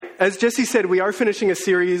As Jesse said, we are finishing a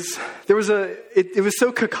series. It was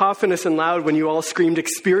so cacophonous and loud when you all screamed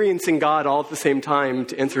experiencing God all at the same time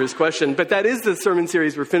to answer his question. But that is the sermon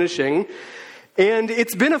series we're finishing. And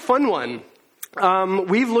it's been a fun one.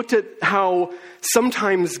 We've looked at how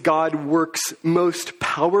sometimes God works most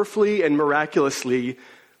powerfully and miraculously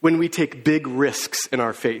when we take big risks in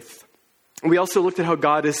our faith. We also looked at how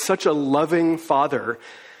God is such a loving Father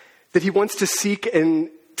that he wants to seek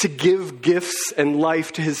and to give gifts and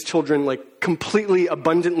life to his children, like completely,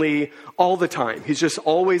 abundantly, all the time. He's just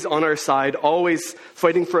always on our side, always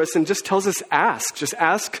fighting for us, and just tells us, just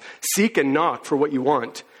ask, seek, and knock for what you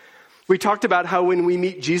want. We talked about how when we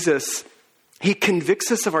meet Jesus, he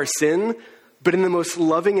convicts us of our sin, but in the most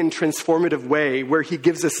loving and transformative way, where he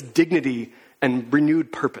gives us dignity and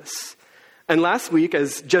renewed purpose. And last week,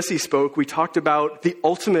 as Jesse spoke, we talked about the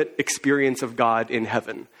ultimate experience of God in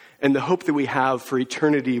heaven and the hope that we have for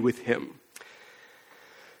eternity with him.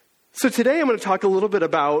 So today I'm going to talk a little bit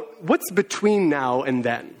about what's between now and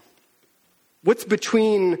then. What's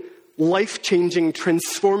between life-changing,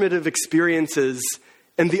 transformative experiences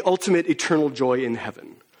and the ultimate eternal joy in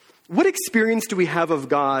heaven. What experience do we have of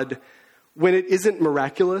God when it isn't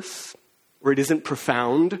miraculous, or it isn't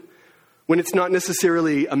profound, when it's not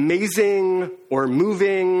necessarily amazing or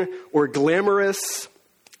moving or glamorous?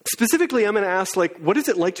 Specifically, I'm going to ask, what is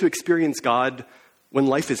it like to experience God when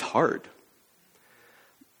life is hard?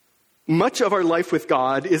 Much of our life with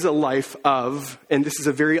God is a life of, and this is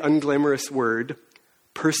a very unglamorous word,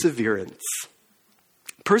 perseverance.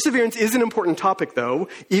 Perseverance is an important topic, though,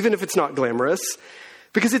 even if it's not glamorous,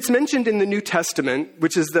 because it's mentioned in the New Testament,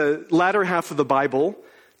 which is the latter half of the Bible,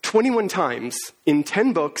 21 times in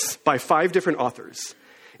 10 books by 5 different authors.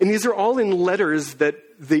 And these are all in letters that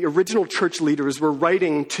the original church leaders were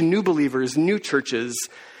writing to new believers, new churches,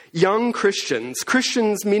 young Christians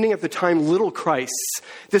meaning at the time little Christs,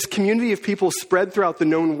 this community of people spread throughout the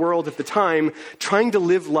known world at the time, trying to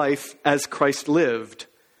live life as Christ lived.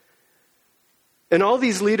 And all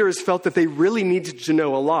these leaders felt that they really needed to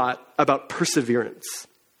know a lot about perseverance.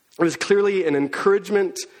 It was clearly an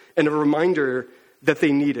encouragement and a reminder that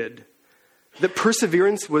they needed, that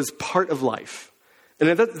perseverance was part of life.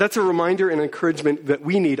 And that's a reminder and encouragement that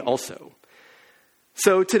we need also.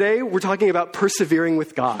 So today we're talking about persevering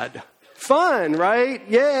with God. Fun, right?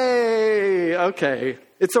 Yay! Okay,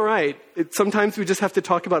 it's all right. Sometimes we just have to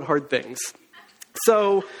talk about hard things.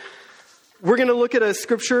 So we're going to look at a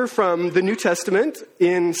scripture from the New Testament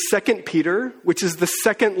in 2 Peter, which is the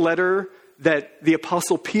second letter that the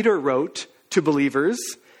Apostle Peter wrote to believers.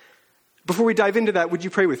 Before we dive into that, would you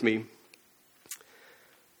pray with me?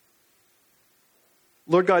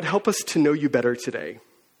 Lord God, help us to know you better today,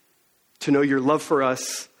 to know your love for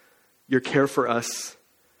us, your care for us,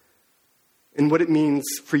 and what it means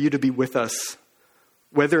for you to be with us,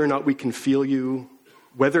 whether or not we can feel you,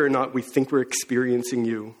 whether or not we think we're experiencing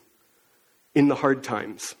you in the hard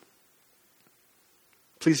times.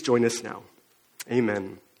 Please join us now.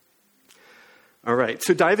 Amen. All right,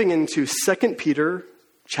 so diving into 2 Peter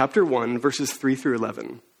chapter 1, verses 3 through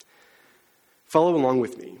 11. Follow along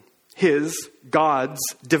with me. God's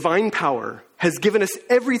divine power has given us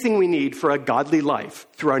everything we need for a godly life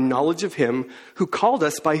through our knowledge of him who called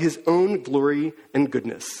us by his own glory and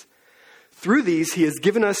goodness. Through these, he has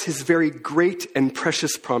given us his very great and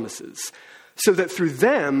precious promises, so that through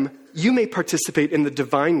them you may participate in the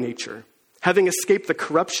divine nature, having escaped the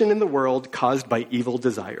corruption in the world caused by evil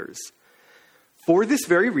desires. For this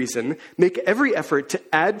very reason, make every effort to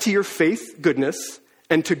add to your faith goodness,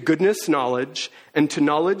 and to goodness knowledge, and to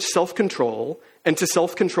knowledge self-control, and to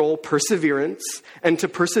self-control perseverance, and to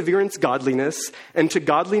perseverance godliness, and to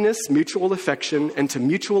godliness mutual affection, and to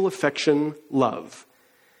mutual affection love.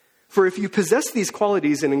 For if you possess these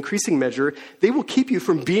qualities in increasing measure, they will keep you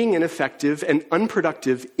from being ineffective and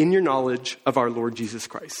unproductive in your knowledge of our Lord Jesus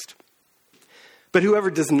Christ. But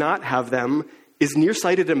whoever does not have them is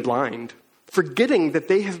nearsighted and blind, forgetting that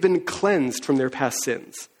they have been cleansed from their past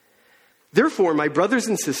sins. Therefore, my brothers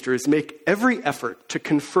and sisters, make every effort to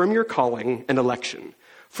confirm your calling and election.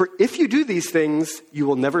 For if you do these things, you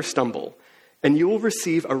will never stumble, and you will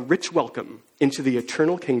receive a rich welcome into the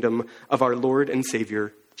eternal kingdom of our Lord and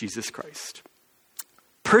Savior, Jesus Christ.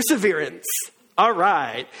 Perseverance. All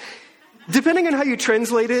right. Depending on how you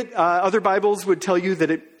translate it, other Bibles would tell you that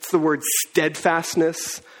it's the word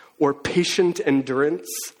steadfastness or patient endurance.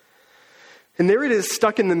 And there it is,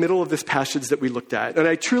 stuck in the middle of this passage that we looked at. And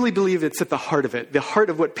I truly believe it's at the heart of it, the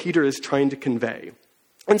heart of what Peter is trying to convey.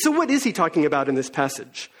 And so what is he talking about in this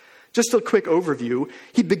passage? Just a quick overview.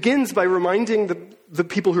 He begins by reminding the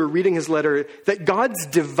people who are reading his letter that God's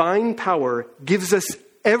divine power gives us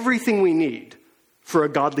everything we need for a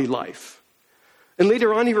godly life. And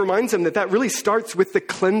later on, he reminds them that that really starts with the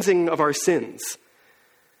cleansing of our sins.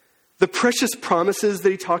 The precious promises that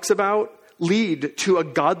he talks about lead to a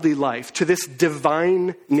godly life, to this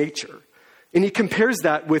divine nature. And he compares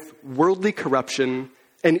that with worldly corruption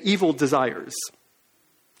and evil desires.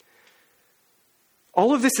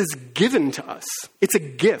 All of this is given to us. It's a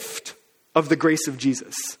gift of the grace of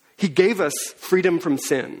Jesus. He gave us freedom from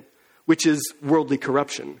sin, which is worldly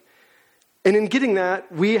corruption. And in getting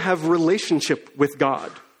that, we have relationship with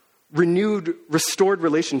God, renewed, restored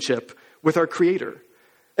relationship with our Creator,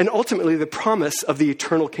 and ultimately the promise of the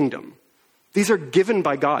eternal kingdom. These are given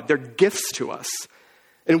by God. They're gifts to us.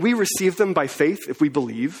 And we receive them by faith if we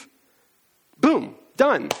believe. Boom,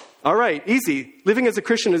 done. All right, easy. Living as a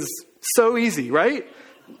Christian is so easy, right?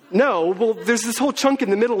 No, well, there's this whole chunk in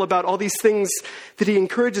the middle about all these things that he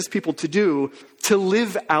encourages people to do to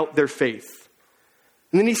live out their faith.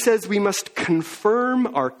 And then he says we must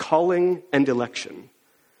confirm our calling and election.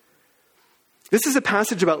 This is a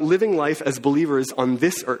passage about living life as believers on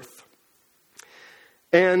this earth.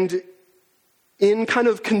 And in kind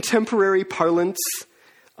of contemporary parlance,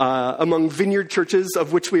 among vineyard churches,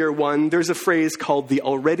 of which we are one, there's a phrase called the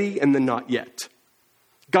already and the not yet.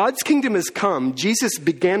 God's kingdom has come. Jesus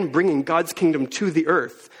began bringing God's kingdom to the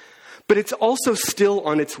earth, but it's also still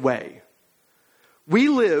on its way. We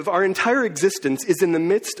live, our entire existence is in the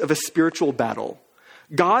midst of a spiritual battle.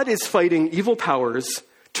 God is fighting evil powers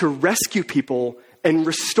to rescue people and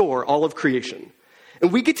restore all of creation.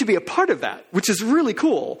 And we get to be a part of that, which is really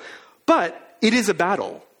cool. But it is a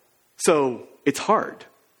battle, so it's hard.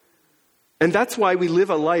 And that's why we live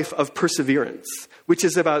a life of perseverance, which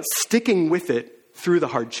is about sticking with it through the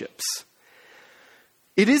hardships.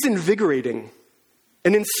 It is invigorating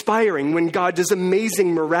and inspiring when God does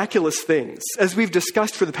amazing, miraculous things, as we've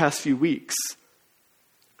discussed for the past few weeks.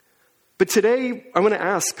 But today, I want to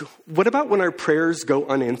ask, what about when our prayers go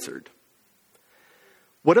unanswered?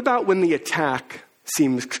 What about when the attack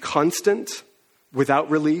seems constant, without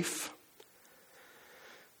relief?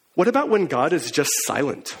 What about when God is just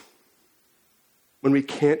silent? When we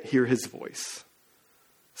can't hear his voice?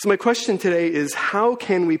 So my question today is, how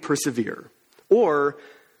can we persevere? Or,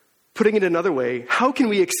 putting it another way, how can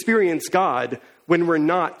we experience God when we're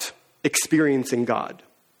not experiencing God?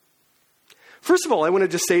 First of all, I want to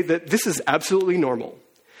just say that this is absolutely normal.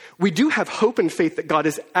 We do have hope and faith that God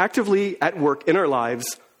is actively at work in our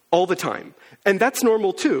lives all the time. And that's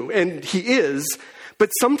normal too, and he is, but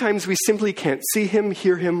sometimes we simply can't see him,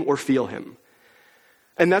 hear him, or feel him.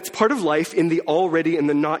 And that's part of life in the already and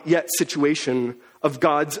the not yet situation of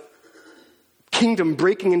God's kingdom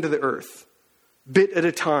breaking into the earth, bit at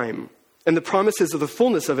a time, and the promises of the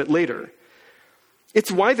fullness of it later.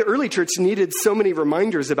 It's why the early church needed so many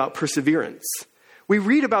reminders about perseverance. We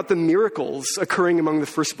read about the miracles occurring among the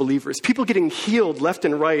first believers, people getting healed left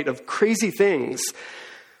and right of crazy things,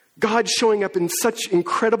 God showing up in such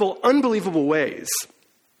incredible, unbelievable ways.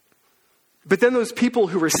 But then those people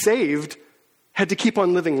who were saved had to keep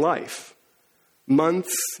on living life.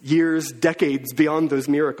 Months, years, decades beyond those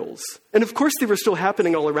miracles. And of course they were still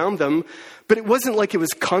happening all around them, but it wasn't like it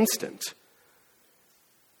was constant.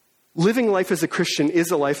 Living life as a Christian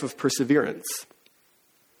is a life of perseverance.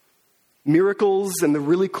 Miracles and the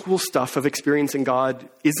really cool stuff of experiencing God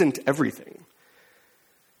isn't everything.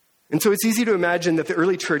 And so it's easy to imagine that the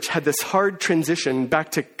early church had this hard transition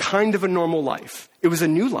back to kind of a normal life. It was a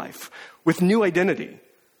new life with new identity.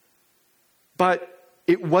 But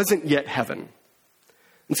it wasn't yet heaven.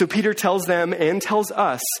 And so Peter tells them and tells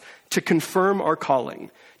us to confirm our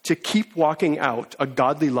calling, to keep walking out a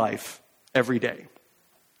godly life every day.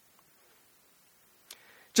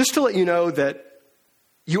 Just to let you know that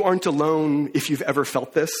you aren't alone if you've ever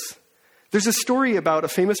felt this, there's a story about a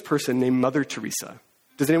famous person named Mother Teresa.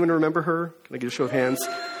 Does anyone remember her? Can I get a show of hands?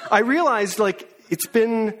 I realized, it's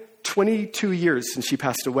been 22 years since she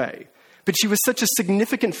passed away. But she was such a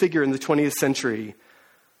significant figure in the 20th century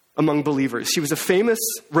among believers. She was a famous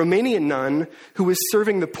Romanian nun who was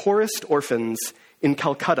serving the poorest orphans in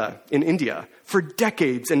Calcutta, in India, for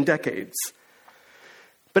decades and decades.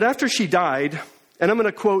 But after she died, and I'm going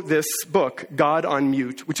to quote this book, God on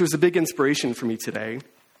Mute, which was a big inspiration for me today,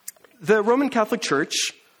 the Roman Catholic Church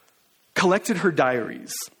collected her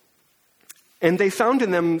diaries, and they found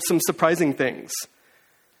in them some surprising things.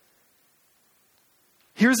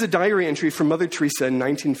 Here's a diary entry from Mother Teresa in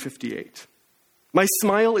 1958. My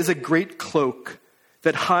smile is a great cloak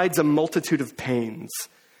that hides a multitude of pains.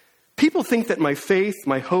 People think that my faith,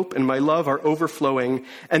 my hope, and my love are overflowing,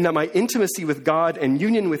 and that my intimacy with God and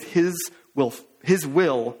union with His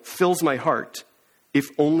will fills my heart, if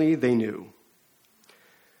only they knew.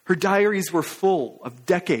 Her diaries were full of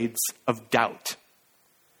decades of doubt.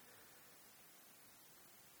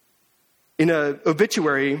 In an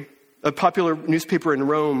obituary, a popular newspaper in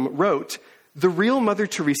Rome wrote, "The real Mother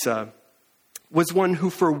Teresa was one who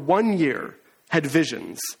for 1 year had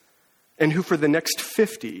visions and who for the next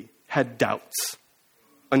 50 had doubts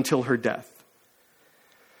until her death."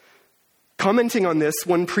 Commenting on this,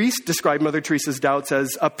 one priest described Mother Teresa's doubts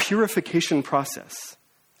as a purification process,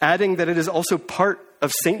 adding that it is also part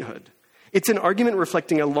of sainthood. It's an argument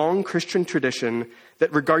reflecting a long Christian tradition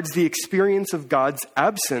that regards the experience of God's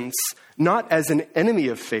absence not as an enemy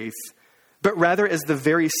of faith, but rather as the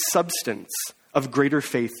very substance of greater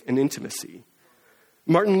faith and intimacy.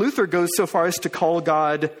 Martin Luther goes so far as to call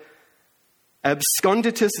God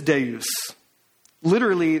absconditus Deus,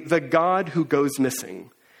 literally the God who goes missing.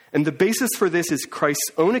 And the basis for this is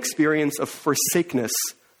Christ's own experience of forsakenness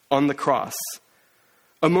on the cross,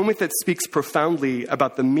 a moment that speaks profoundly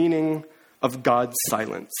about the meaning of God's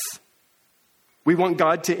silence. We want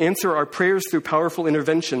God to answer our prayers through powerful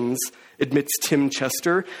interventions, admits Tim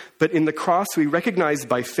Chester, but in the cross we recognize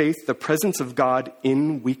by faith the presence of God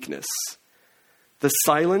in weakness. The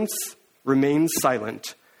silence remains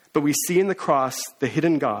silent, but we see in the cross the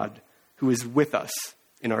hidden God who is with us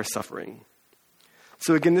in our suffering.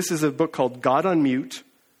 So again, this is a book called God on Mute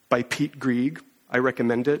by Pete Grieg. I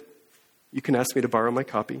recommend it. You can ask me to borrow my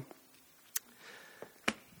copy.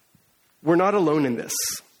 We're not alone in this.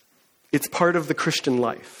 It's part of the Christian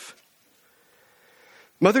life.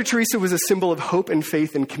 Mother Teresa was a symbol of hope and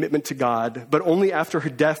faith and commitment to God, but only after her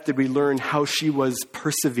death did we learn how she was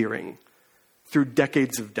persevering through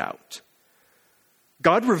decades of doubt.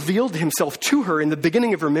 God revealed himself to her in the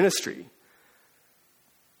beginning of her ministry.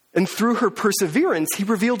 And through her perseverance, he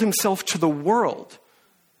revealed himself to the world.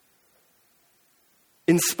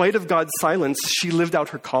 In spite of God's silence, she lived out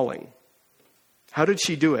her calling. How did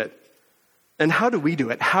she do it? And how do we do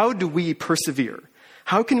it? How do we persevere?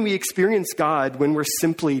 How can we experience God when we're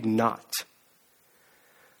simply not?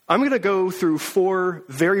 I'm going to go through 4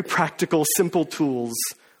 very practical, simple tools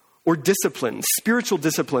or disciplines, spiritual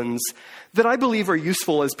disciplines, that I believe are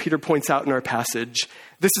useful, as Peter points out in our passage.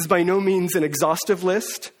 This is by no means an exhaustive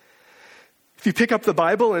list. If you pick up the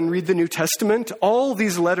Bible and read the New Testament, all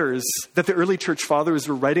these letters that the early church fathers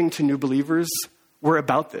were writing to new believers were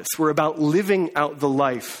about this. Were about living out the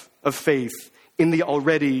life of faith in the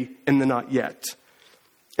already and the not yet.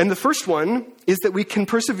 And the first one is that we can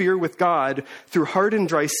persevere with God through hard and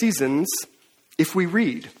dry seasons if we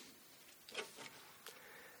read.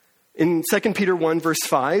 In 2 Peter 1, verse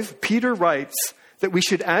 5, Peter writes that we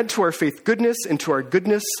should add to our faith goodness, and to our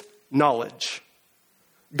goodness, knowledge.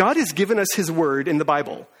 God has given us his word in the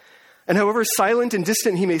Bible. And however silent and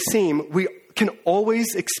distant he may seem, we can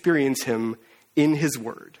always experience him in his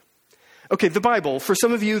word. Okay, the Bible, for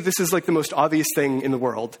some of you, this is like the most obvious thing in the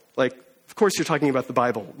world. Like, of course you're talking about the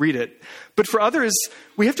Bible. Read it. But for others,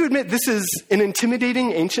 we have to admit this is an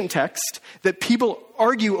intimidating ancient text that people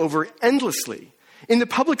argue over endlessly. In the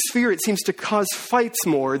public sphere, it seems to cause fights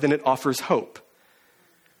more than it offers hope.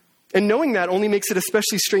 And knowing that only makes it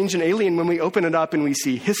especially strange and alien when we open it up and we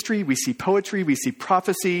see history, we see poetry, we see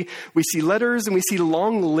prophecy, we see letters, and we see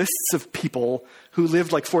long lists of people who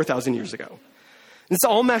lived like 4,000 years ago. And it's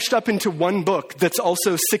all mashed up into one book that's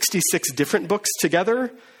also 66 different books together.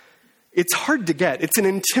 It's hard to get. It's an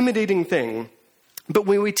intimidating thing. But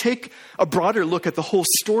when we take a broader look at the whole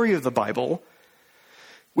story of the Bible,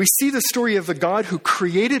 we see the story of the God who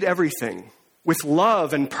created everything with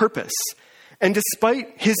love and purpose. And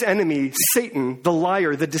despite his enemy, Satan, the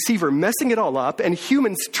liar, the deceiver, messing it all up and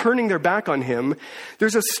humans turning their back on him,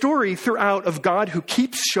 there's a story throughout of God who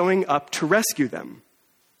keeps showing up to rescue them.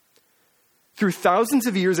 Through thousands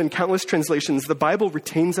of years and countless translations, the Bible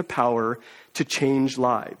retains a power to change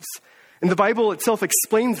lives. And the Bible itself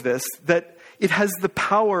explains this, that it has the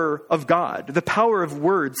power of God, the power of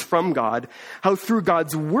words from God, how through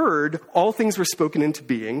God's word, all things were spoken into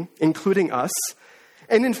being, including us.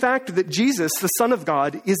 And in fact, that Jesus, the Son of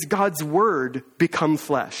God, is God's word become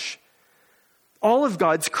flesh. All of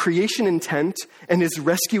God's creation intent and his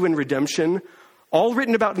rescue and redemption, all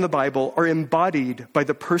written about in the Bible, are embodied by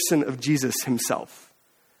the person of Jesus himself.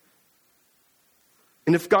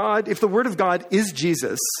 And if the word of God is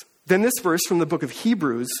Jesus, then this verse from the book of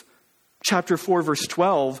Hebrews, chapter 4, verse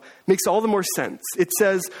 12, makes all the more sense. It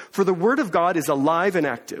says, "For the word of God is alive and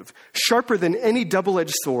active, sharper than any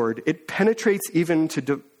double-edged sword. It penetrates even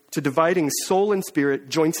to dividing soul and spirit,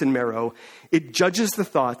 joints and marrow. It judges the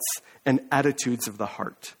thoughts and attitudes of the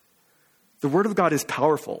heart." The word of God is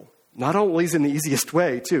powerful, not always in the easiest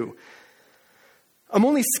way, too. I'm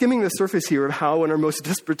only skimming the surface here of how, in our most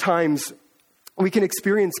desperate times, we can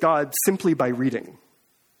experience God simply by reading.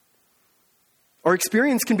 Our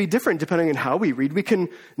experience can be different depending on how we read. We can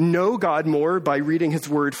know God more by reading his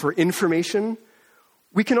word for information.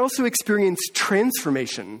 We can also experience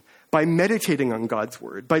transformation by meditating on God's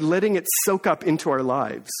word, by letting it soak up into our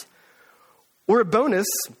lives. Or a bonus,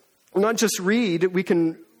 not just read, we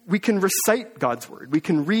can recite God's word. We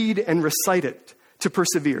can read and recite it to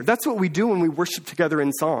persevere. That's what we do when we worship together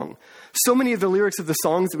in song. So many of the lyrics of the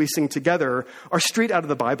songs that we sing together are straight out of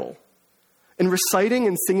the Bible. And reciting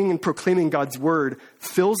and singing and proclaiming God's word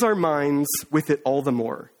fills our minds with it all the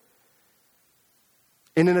more.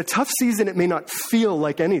 And in a tough season, it may not feel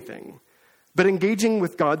like anything, but engaging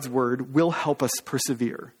with God's word will help us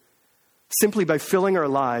persevere, simply by filling our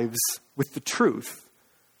lives with the truth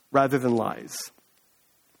rather than lies.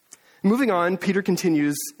 Moving on, Peter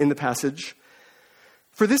continues in the passage.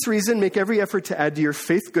 For this reason, make every effort to add to your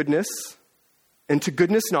faith goodness, and to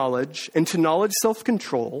goodness knowledge, and to knowledge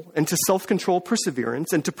self-control, and to self-control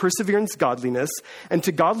perseverance, and to perseverance godliness, and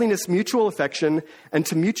to godliness mutual affection, and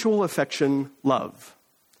to mutual affection love.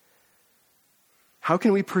 How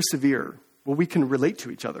can we persevere? Well, we can relate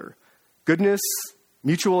to each other. Goodness,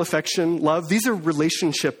 mutual affection, love, these are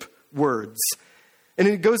relationship words. And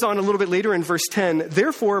it goes on a little bit later in verse 10,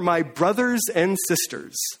 therefore, my brothers and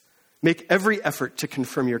sisters, make every effort to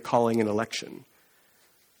confirm your calling and election.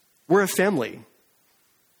 We're a family.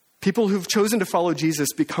 People who've chosen to follow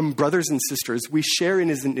Jesus become brothers and sisters. We share in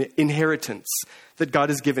his inheritance that God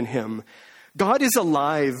has given him. God is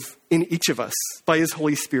alive in each of us by his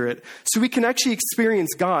Holy Spirit, so we can actually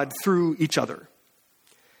experience God through each other.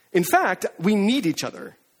 In fact, we need each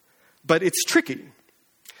other, but it's tricky.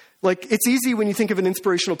 Like, it's easy when you think of an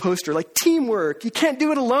inspirational poster, like teamwork, you can't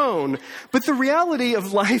do it alone. But the reality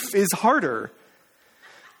of life is harder.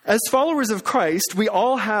 As followers of Christ, we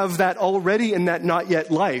all have that already in that not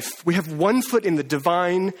yet life. We have one foot in the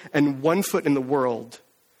divine and one foot in the world.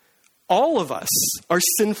 All of us are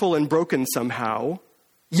sinful and broken somehow,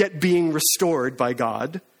 yet being restored by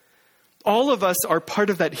God. All of us are part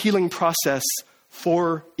of that healing process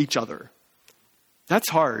for each other. That's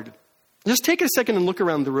hard. Just take a second and look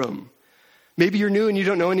around the room. Maybe you're new and you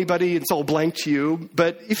don't know anybody, it's all blank to you.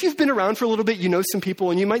 But if you've been around for a little bit, you know some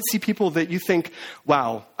people, and you might see people that you think,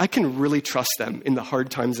 wow, I can really trust them in the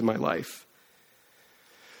hard times in my life.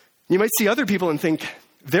 You might see other people and think,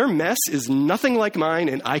 their mess is nothing like mine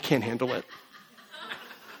and I can't handle it.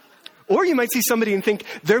 Or you might see somebody and think,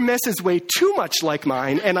 their mess is way too much like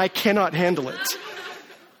mine and I cannot handle it.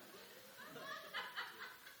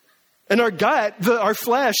 And our gut, our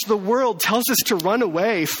flesh, the world tells us to run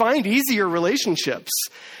away, find easier relationships.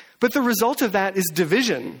 But the result of that is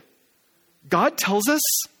division. God tells us,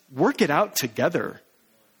 work it out together.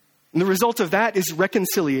 And the result of that is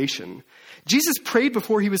reconciliation. Jesus prayed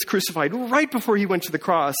before he was crucified, right before he went to the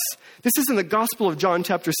cross. This is in the Gospel of John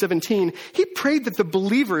chapter 17. He prayed that the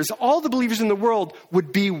believers, all the believers in the world,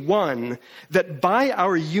 would be one, that by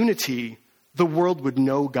our unity, the world would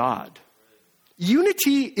know God.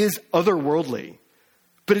 Unity is otherworldly,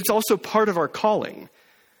 but it's also part of our calling.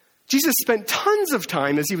 Jesus spent tons of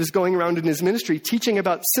time as he was going around in his ministry teaching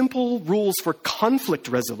about simple rules for conflict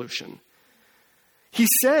resolution. He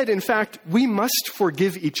said, in fact, we must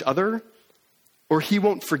forgive each other or he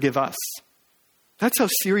won't forgive us. That's how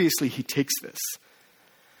seriously he takes this.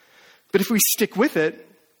 But if we stick with it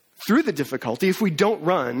through the difficulty, if we don't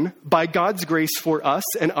run, by God's grace for us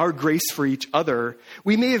and our grace for each other,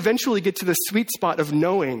 we may eventually get to the sweet spot of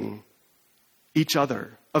knowing each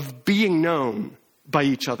other, of being known by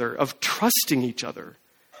each other, of trusting each other.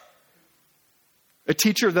 A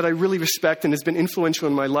teacher that I really respect and has been influential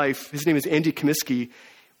in my life, his name is Andy Comiskey.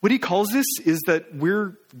 What he calls this is that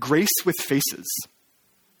we're grace with faces.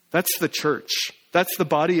 That's the church. That's the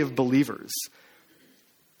body of believers.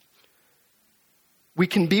 We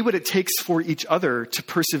can be what it takes for each other to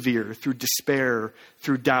persevere through despair,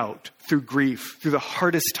 through doubt, through grief, through the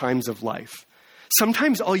hardest times of life.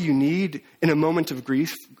 Sometimes all you need in a moment of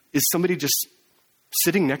grief is somebody just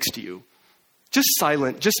sitting next to you, just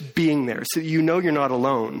silent, just being there so that you know you're not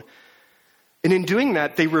alone. And in doing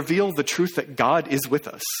that, they reveal the truth that God is with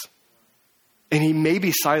us. And he may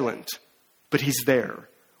be silent, but he's there.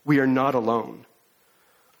 We are not alone.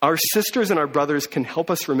 Our sisters and our brothers can help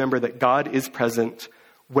us remember that God is present,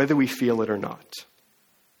 whether we feel it or not.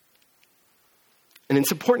 And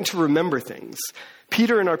it's important to remember things.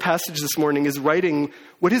 Peter, in our passage this morning, is writing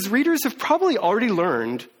what his readers have probably already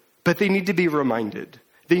learned, but they need to be reminded.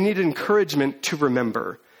 They need encouragement to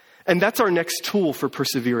remember. And that's our next tool for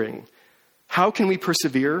persevering. How can we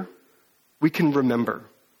persevere? We can remember.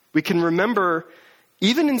 We can remember,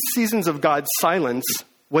 even in seasons of God's silence,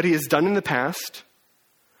 what he has done in the past,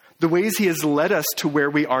 the ways he has led us to where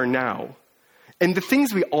we are now, and the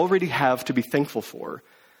things we already have to be thankful for.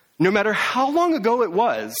 No matter how long ago it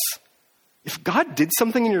was, if God did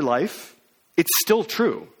something in your life, it's still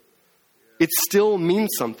true. It still means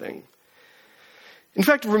something. In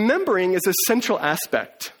fact, remembering is a central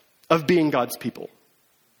aspect of being God's people.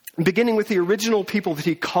 Beginning with the original people that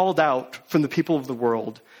he called out from the people of the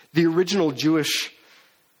world, the original Jewish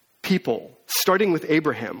people, starting with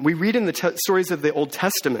Abraham. We read in the stories of the Old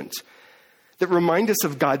Testament that remind us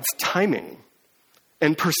of God's timing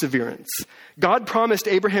and perseverance. God promised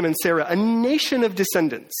Abraham and Sarah a nation of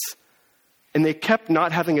descendants, and they kept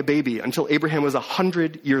not having a baby until Abraham was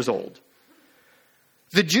 100 years old.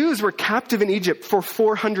 The Jews were captive in Egypt for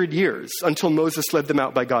 400 years until Moses led them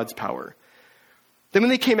out by God's power. Then when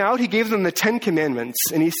they came out, he gave them the 10 Commandments,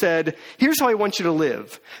 and he said, here's how I want you to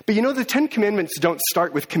live. But you know, the 10 Commandments don't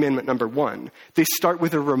start with commandment number 1. They start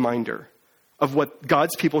with a reminder of what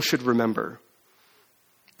God's people should remember.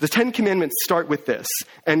 The 10 Commandments start with this,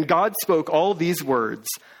 and God spoke all these words,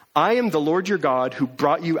 I am the Lord your God who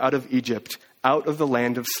brought you out of Egypt, out of the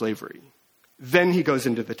land of slavery. Then he goes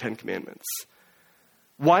into the 10 Commandments.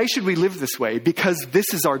 Why should we live this way? Because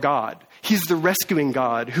this is our God. He's the rescuing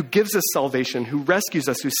God who gives us salvation, who rescues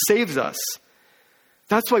us, who saves us.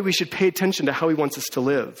 That's why we should pay attention to how he wants us to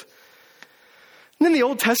live. And in the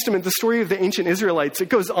Old Testament, the story of the ancient Israelites, it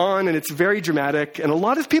goes on and it's very dramatic. And a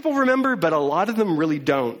lot of people remember, but a lot of them really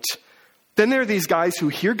don't. Then there are these guys who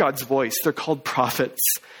hear God's voice. They're called prophets.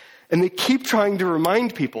 And they keep trying to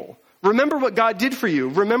remind people, remember what God did for you.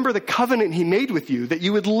 Remember the covenant he made with you, that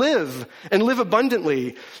you would live and live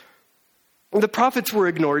abundantly. And the prophets were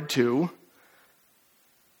ignored too.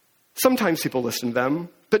 Sometimes people listened to them,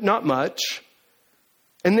 but not much.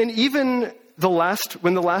 And then even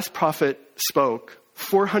when the last prophet spoke,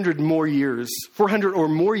 400 or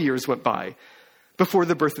more years went by before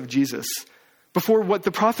the birth of Jesus, before what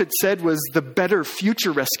the prophet said was the better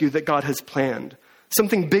future rescue that God has planned,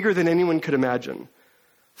 something bigger than anyone could imagine.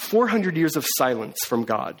 400 years of silence from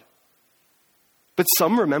God. But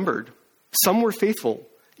some remembered. Some were faithful,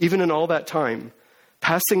 even in all that time,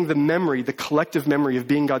 passing the collective memory of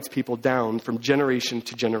being God's people down from generation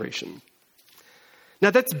to generation. Now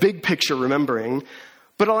that's big picture remembering,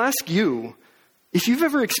 but I'll ask you, if you've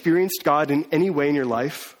ever experienced God in any way in your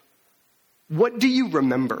life, what do you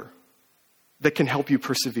remember that can help you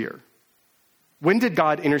persevere? When did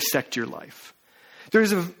God intersect your life?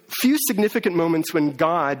 There's a few significant moments when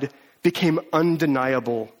God became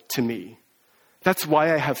undeniable to me. That's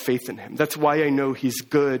why I have faith in him. That's why I know he's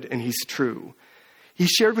good and he's true. He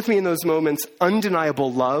shared with me in those moments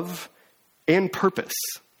undeniable love and purpose.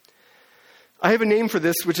 I have a name for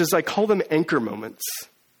this, which is I call them anchor moments,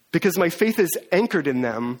 because my faith is anchored in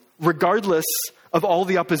them regardless of all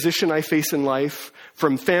the opposition I face in life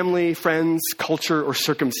from family, friends, culture, or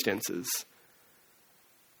circumstances.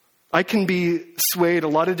 I can be swayed a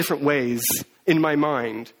lot of different ways in my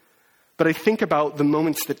mind, but I think about the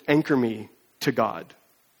moments that anchor me to God.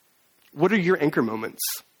 What are your anchor moments,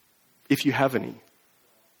 if you have any?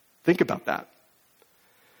 Think about that.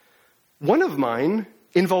 One of mine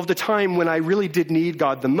involved a time when I really did need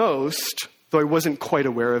God the most, though I wasn't quite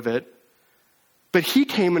aware of it. But he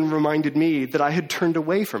came and reminded me that I had turned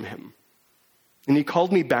away from him. And he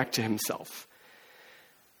called me back to himself.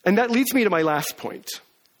 And that leads me to my last point,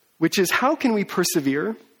 which is how can we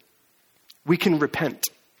persevere? We can repent.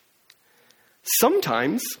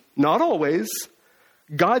 Sometimes, not always,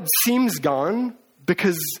 God seems gone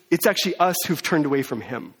because it's actually us who've turned away from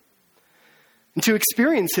him. And to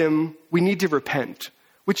experience him, we need to repent,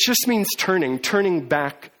 which just means turning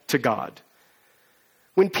back to God.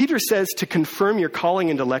 When Peter says to confirm your calling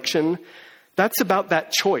and election, that's about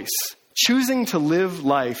that choice, choosing to live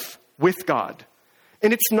life with God.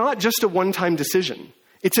 And it's not just a one-time decision.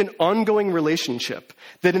 It's an ongoing relationship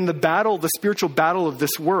that in the spiritual battle of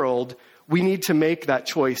this world, we need to make that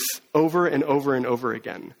choice over and over and over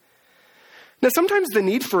again. Now, sometimes the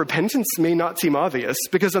need for repentance may not seem obvious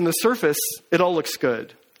because on the surface, it all looks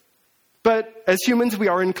good. But as humans, we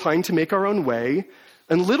are inclined to make our own way,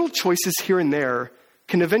 and little choices here and there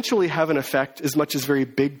can eventually have an effect as much as very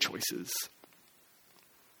big choices.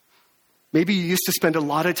 Maybe you used to spend a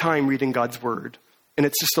lot of time reading God's word, and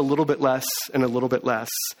it's just a little bit less and a little bit less.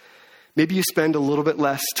 Maybe you spend a little bit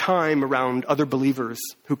less time around other believers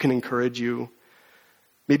who can encourage you.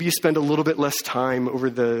 Maybe you spend a little bit less time over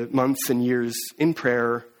the months and years in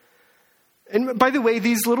prayer. And by the way,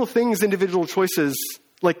 these little things, individual choices,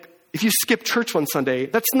 like if you skip church one Sunday,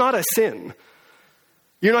 that's not a sin.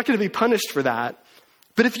 You're not going to be punished for that.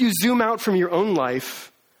 But if you zoom out from your own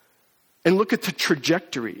life, and look at the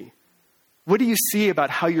trajectory. What do you see about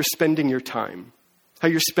how you're spending your time, how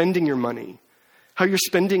you're spending your money, how you're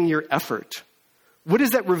spending your effort? What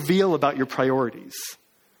does that reveal about your priorities?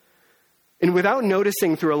 And without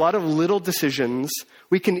noticing, through a lot of little decisions,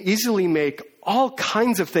 we can easily make all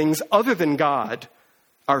kinds of things other than God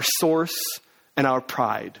our source and our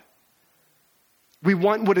pride. We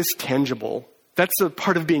want what is tangible. That's a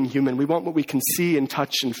part of being human. We want what we can see and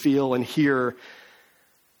touch and feel and hear.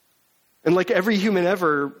 And like every human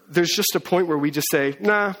ever, there's just a point where we just say,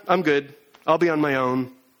 nah, I'm good. I'll be on my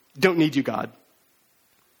own. Don't need you, God.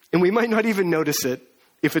 And we might not even notice it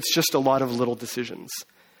if it's just a lot of little decisions.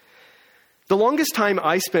 The longest time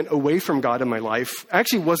I spent away from God in my life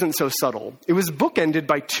actually wasn't so subtle. It was bookended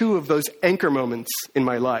by two of those anchor moments in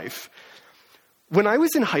my life. When I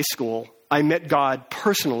was in high school, I met God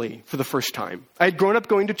personally for the first time. I had grown up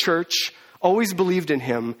going to church, always believed in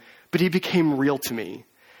him, but he became real to me.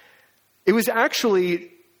 It was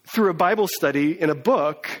actually through a Bible study in a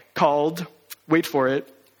book called, wait for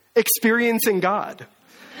it, Experiencing God.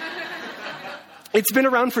 It's been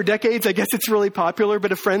around for decades. I guess it's really popular,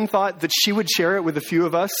 but a friend thought that she would share it with a few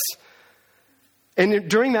of us. And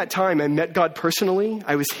during that time, I met God personally.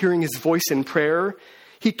 I was hearing his voice in prayer.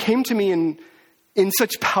 He came to me in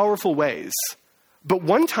such powerful ways. But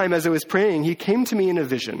one time as I was praying, he came to me in a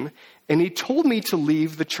vision, and he told me to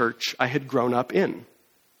leave the church I had grown up in.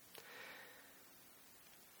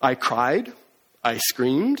 I cried. I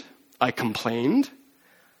screamed. I complained.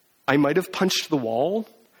 I might have punched the wall.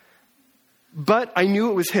 But I knew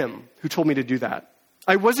it was him who told me to do that.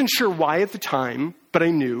 I wasn't sure why at the time, but I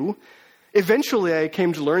knew. Eventually, I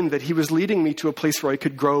came to learn that he was leading me to a place where I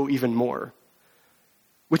could grow even more.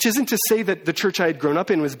 Which isn't to say that the church I had grown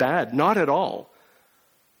up in was bad. Not at all.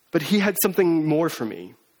 But he had something more for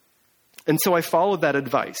me. And so I followed that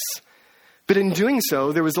advice. But in doing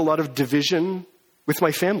so, there was a lot of division with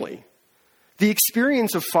my family. The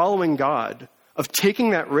experience of following God, of taking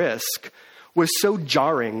that risk, was so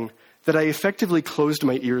jarring that I effectively closed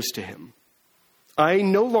my ears to him. I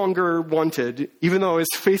no longer wanted, even though I was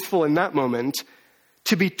faithful in that moment,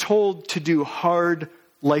 to be told to do hard,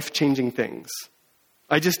 life-changing things.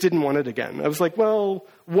 I just didn't want it again. I was like, well,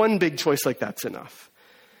 one big choice like that's enough.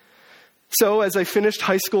 So as I finished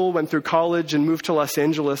high school, went through college, and moved to Los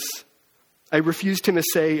Angeles, I refused him a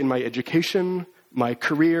say in my education, my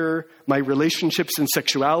career, my relationships and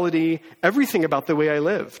sexuality, everything about the way I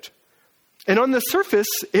lived. And on the surface,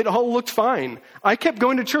 it all looked fine. I kept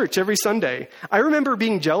going to church every Sunday. I remember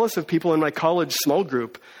being jealous of people in my college small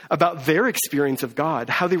group about their experience of God,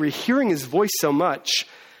 how they were hearing his voice so much,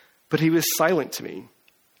 but he was silent to me.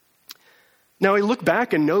 Now I look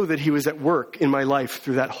back and know that he was at work in my life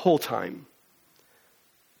through that whole time.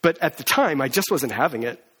 But at the time, I just wasn't having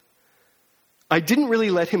it. I didn't really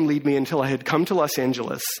let him lead me until I had come to Los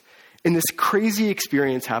Angeles, and this crazy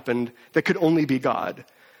experience happened that could only be God.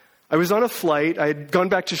 I was on a flight. I had gone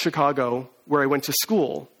back to Chicago, where I went to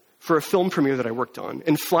school, for a film premiere that I worked on.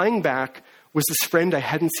 And flying back was this friend I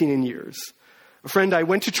hadn't seen in years. A friend I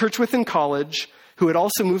went to church with in college, who had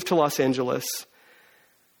also moved to Los Angeles.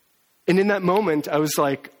 And in that moment, I was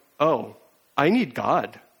like, oh, I need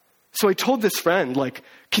God. So I told this friend, like,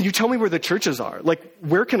 can you tell me where the churches are? Like,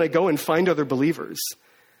 where can I go and find other believers?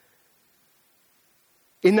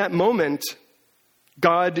 In that moment,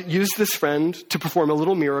 God used this friend to perform a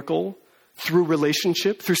little miracle through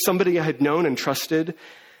relationship, through somebody I had known and trusted.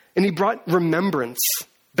 And he brought remembrance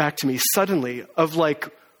back to me suddenly of like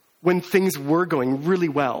when things were going really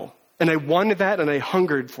well. And I wanted that and I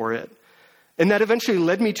hungered for it. And that eventually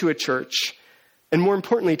led me to a church, and more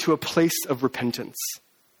importantly, to a place of repentance.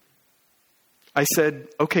 I said,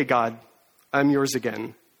 okay, God, I'm yours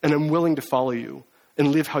again, and I'm willing to follow you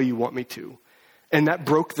and live how you want me to. And that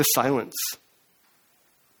broke the silence.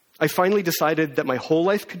 I finally decided that my whole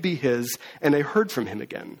life could be his, and I heard from him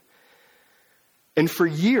again. And for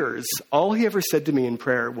years, all he ever said to me in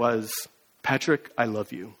prayer was, Patrick, I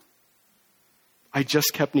love you. I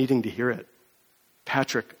just kept needing to hear it.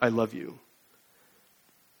 Patrick, I love you.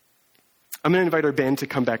 I'm going to invite our band to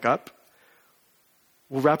come back up.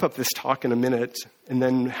 We'll wrap up this talk in a minute and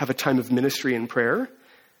then have a time of ministry and prayer.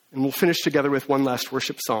 And we'll finish together with one last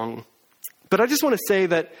worship song. But I just want to say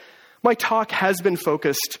that my talk has been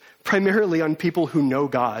focused primarily on people who know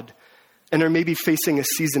God and are maybe facing a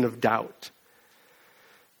season of doubt.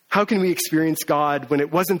 How can we experience God when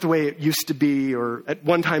it wasn't the way it used to be or at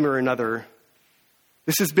one time or another?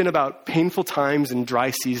 This has been about painful times and dry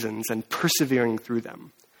seasons and persevering through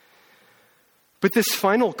them. But this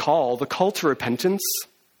final call, the call to repentance,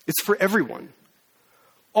 is for everyone.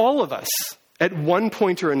 All of us, at one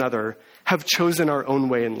point or another, have chosen our own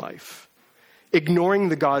way in life. ignoring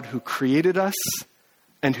the God who created us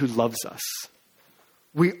and who loves us.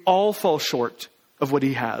 We all fall short of what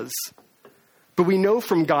he has. But we know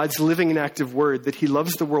from God's living and active word that he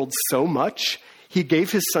loves the world so much, he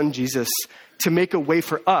gave his son Jesus to make a way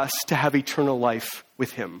for us to have eternal life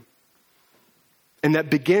with him. And that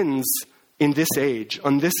begins in this age,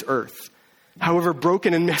 on this earth, however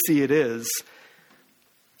broken and messy it is.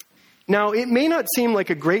 Now, it may not seem like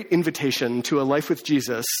a great invitation to a life with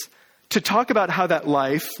Jesus to talk about how that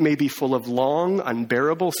life may be full of long,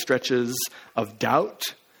 unbearable stretches of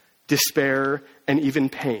doubt, despair, and even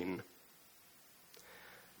pain.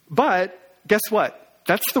 But guess what?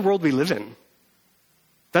 That's the world we live in.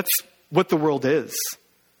 That's what the world is.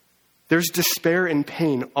 There's despair and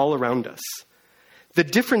pain all around us. The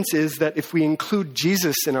difference is that if we include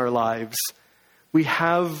Jesus in our lives, we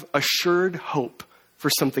have assured hope for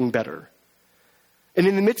something better. And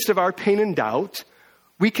in the midst of our pain and doubt,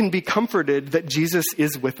 we can be comforted that Jesus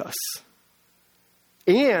is with us.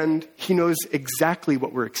 And he knows exactly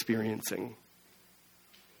what we're experiencing.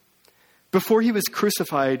 Before he was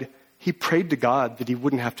crucified, he prayed to God that he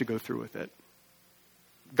wouldn't have to go through with it.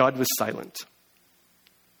 God was silent.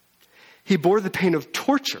 He bore the pain of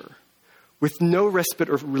torture with no respite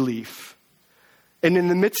or relief. And in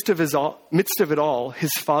the midst of it all,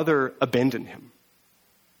 his Father abandoned him.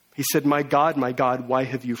 He said, my God, why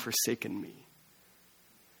have you forsaken me?"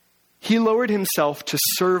 He lowered himself to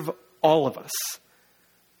serve all of us,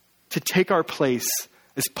 to take our place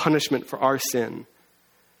as punishment for our sin.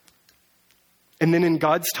 And then in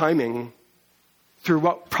God's timing, through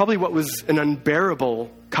what was an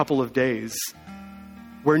unbearable couple of days,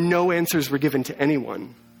 where no answers were given to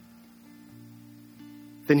anyone,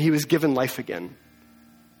 then he was given life again.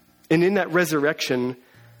 And in that resurrection,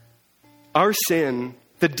 our sin,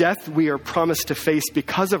 the death we are promised to face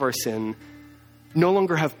because of our sin, no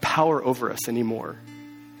longer have power over us anymore.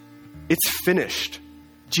 It's finished.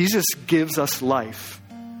 Jesus gives us life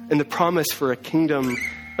and the promise for a kingdom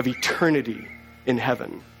of eternity in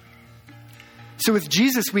heaven. So with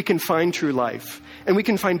Jesus, we can find true life, and we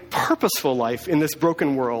can find purposeful life in this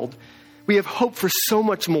broken world. We have hope for so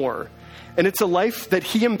much more. And it's a life that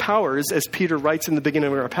he empowers, as Peter writes in the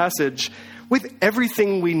beginning of our passage, with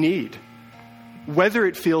everything we need, whether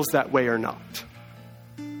it feels that way or not.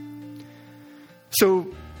 So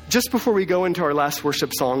just before we go into our last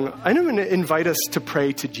worship song, I'm going to invite us to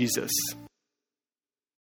pray to Jesus.